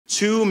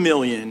2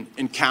 million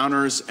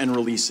encounters and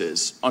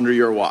releases under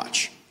your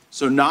watch.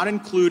 So not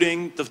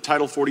including the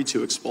Title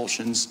 42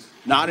 expulsions,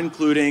 not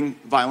including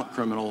violent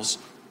criminals.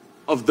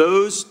 Of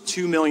those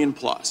 2 million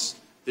plus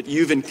that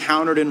you've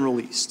encountered and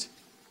released,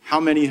 how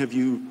many have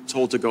you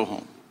told to go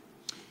home?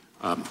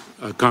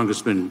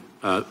 Congressman,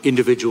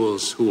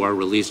 individuals who are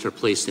released are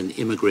placed in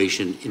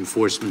immigration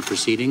enforcement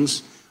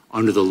proceedings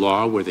under the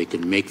law where they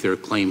can make their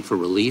claim for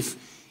relief.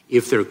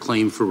 If their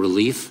claim for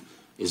relief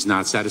is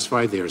not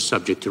satisfied, they are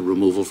subject to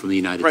removal from the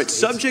United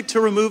States. Right, subject to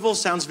removal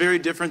sounds very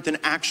different than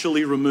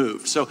actually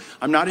removed. So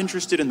I'm not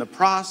interested in the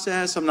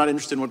process. I'm not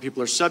interested in what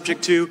people are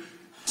subject to.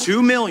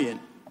 2 million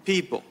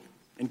people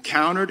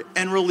encountered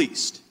and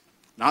released.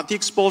 Not the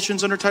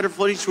expulsions under Title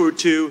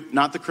 42,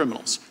 not the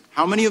criminals.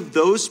 How many of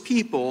those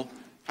people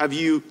have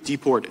you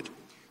deported?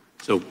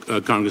 So,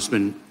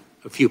 Congressman,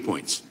 a few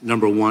points.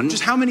 Number one.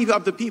 Just how many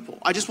of the people?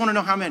 I just want to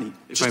know how many.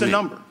 It's just a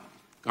number.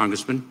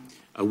 Congressman,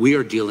 we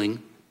are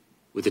dealing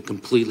with a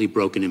completely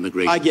broken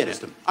immigration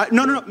system. I get it.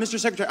 No, Mr.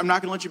 Secretary, I'm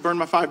not going to let you burn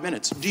my 5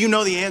 minutes. Do you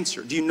know the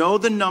answer? Do you know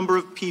the number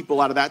of people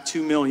out of that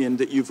 2 million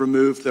that you've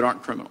removed that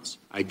aren't criminals?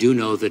 I do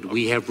know that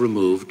we have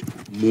removed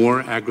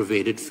more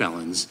aggravated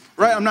felons.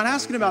 Right, I'm not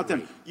asking about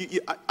them.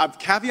 I've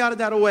caveated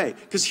that away,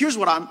 because here's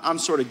what I'm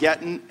sort of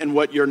getting and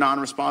what your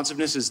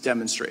non-responsiveness is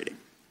demonstrating.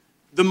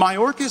 The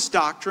Mayorkas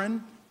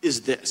doctrine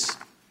is this.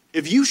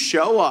 If you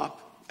show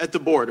up at the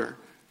border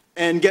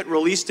and get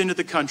released into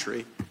the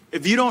country,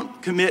 if you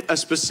don't commit a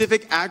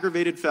specific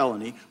aggravated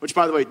felony, which,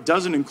 by the way,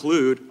 doesn't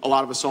include a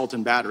lot of assault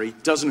and battery,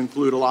 doesn't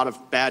include a lot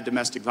of bad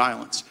domestic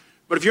violence,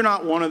 but if you're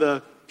not one of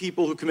the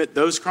people who commit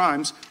those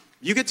crimes,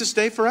 you get to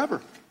stay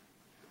forever.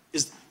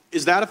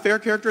 Is that a fair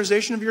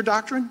characterization of your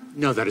doctrine?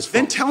 No, that is false.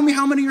 Then tell me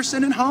how many you're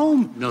sending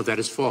home. No, that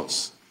is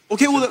false.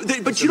 Okay, well,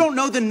 but you don't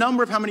know the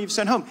number of how many you've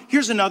sent home.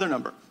 Here's another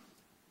number.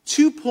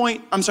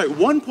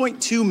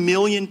 1.2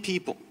 million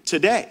people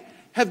today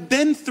have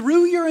been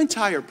through your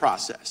entire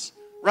process.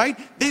 Right?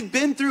 They've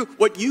been through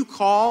what you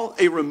call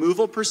a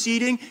removal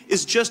proceeding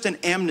is just an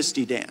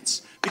amnesty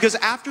dance. Because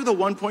after the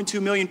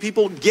 1.2 million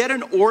people get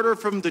an order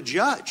from the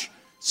judge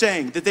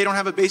saying that they don't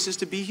have a basis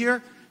to be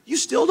here, you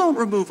still don't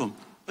remove them.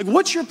 Like,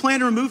 what's your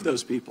plan to remove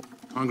those people?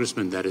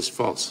 Congressman, that is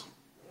false.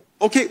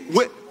 Okay,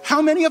 how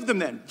many of them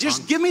then?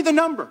 Just give me the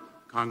number.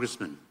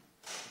 Congressman,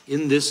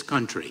 in this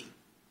country,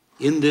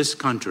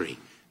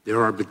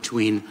 there are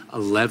between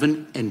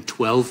 11 and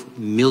 12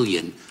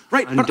 million.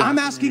 Right, but I'm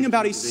asking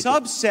about a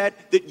subset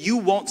that you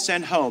won't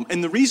send home.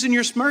 And the reason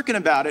you're smirking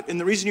about it and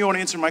the reason you won't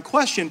answer my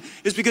question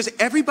is because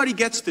everybody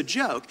gets the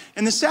joke.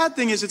 And the sad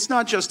thing is it's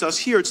not just us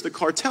here, it's the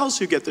cartels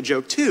who get the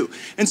joke too.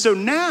 And so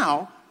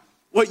now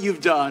what you've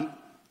done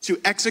to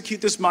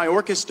execute this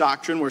Mayorkas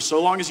doctrine where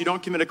so long as you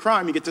don't commit a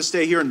crime, you get to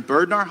stay here and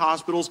burden our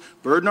hospitals,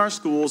 burden our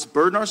schools,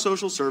 burden our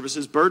social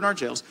services, burden our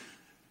jails.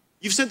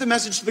 You've sent the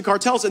message to the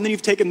cartels and then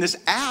you've taken this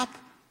app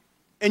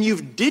and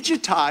you've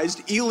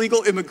digitized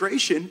illegal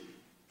immigration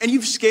and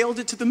you've scaled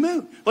it to the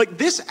moon. Like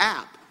this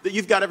app that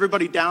you've got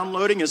everybody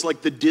downloading is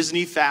like the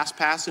Disney Fast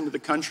Pass into the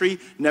country,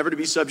 never to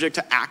be subject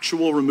to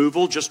actual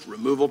removal, just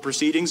removal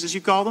proceedings as you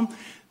call them.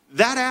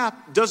 That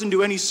app doesn't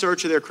do any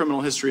search of their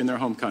criminal history in their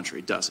home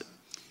country, does it?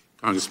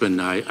 Congressman,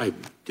 I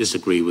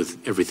disagree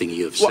with everything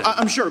you have said. Well,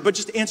 I'm sure, but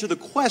just answer the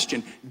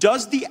question.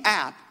 Does the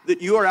app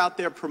that you are out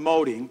there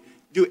promoting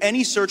do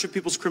any search of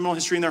people's criminal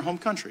history in their home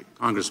country?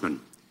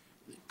 Congressman,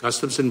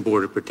 Customs and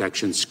Border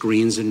Protection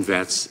screens and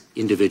vets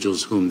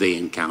individuals whom they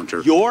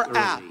encounter. Your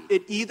app,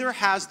 it either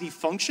has the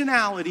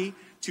functionality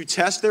to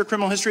test their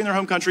criminal history in their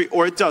home country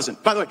or it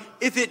doesn't. By the way,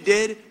 if it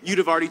did, you'd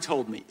have already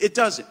told me. It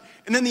doesn't.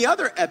 And then the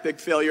other epic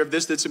failure of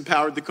this that's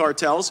empowered the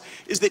cartels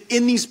is that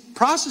in these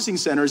processing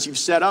centers you've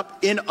set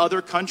up in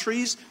other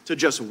countries to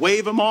just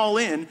wave them all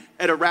in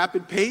at a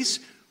rapid pace,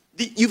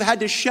 you've had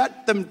to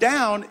shut them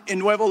down in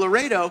Nuevo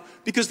Laredo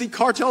because the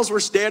cartels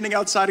were standing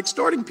outside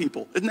extorting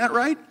people. Isn't that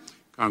right?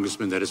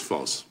 Congressman, that is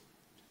false.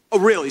 Oh,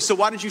 really? So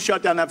why did you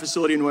shut down that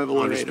facility in Nuevo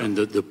Laredo?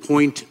 Congressman, the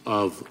point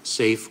of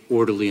safe,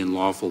 orderly, and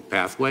lawful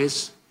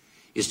pathways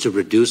is to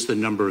reduce the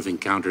number of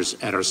encounters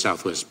at our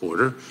southwest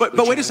border. But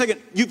wait a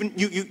second.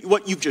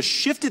 You've just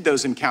shifted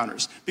those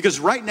encounters because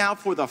right now,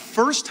 for the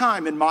first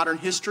time in modern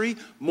history,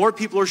 more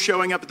people are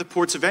showing up at the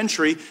ports of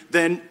entry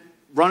than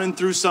running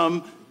through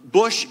some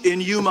bush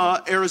in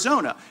Yuma,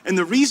 Arizona. And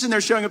the reason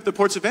they're showing up at the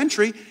ports of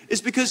entry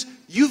is because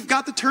you've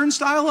got the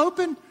turnstile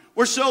open,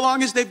 where so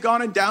long as they've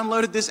gone and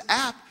downloaded this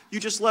app, you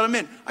just let them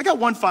in. I got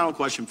one final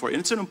question for you, and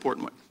it's an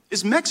important one.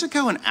 Is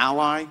Mexico an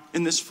ally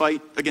in this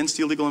fight against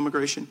illegal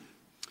immigration?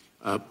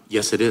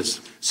 Yes, it is.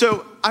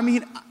 So, I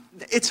mean,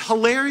 it's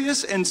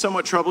hilarious and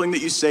somewhat troubling that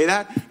you say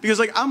that because,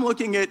 like, I'm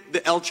looking at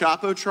the El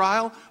Chapo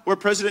trial where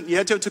President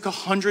Nieto took a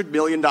 $100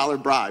 million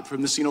bribe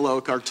from the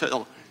Sinaloa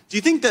cartel. Do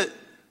you think that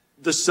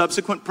the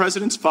subsequent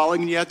presidents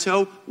following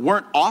Nieto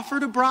weren't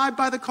offered a bribe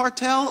by the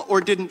cartel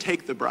or didn't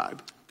take the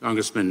bribe?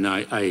 Congressman,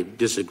 I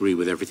disagree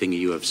with everything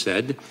you have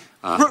said.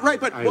 Right,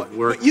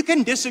 but you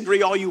can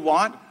disagree all you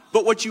want,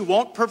 but what you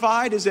won't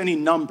provide is any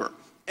number.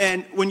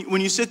 And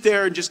when you sit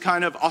there and just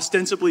kind of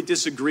ostensibly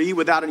disagree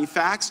without any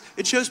facts,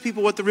 it shows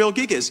people what the real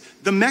gig is.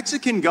 The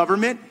Mexican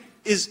government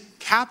is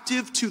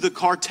captive to the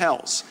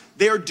cartels.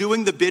 They are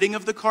doing the bidding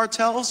of the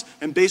cartels,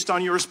 and based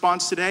on your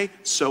response today,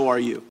 so are you.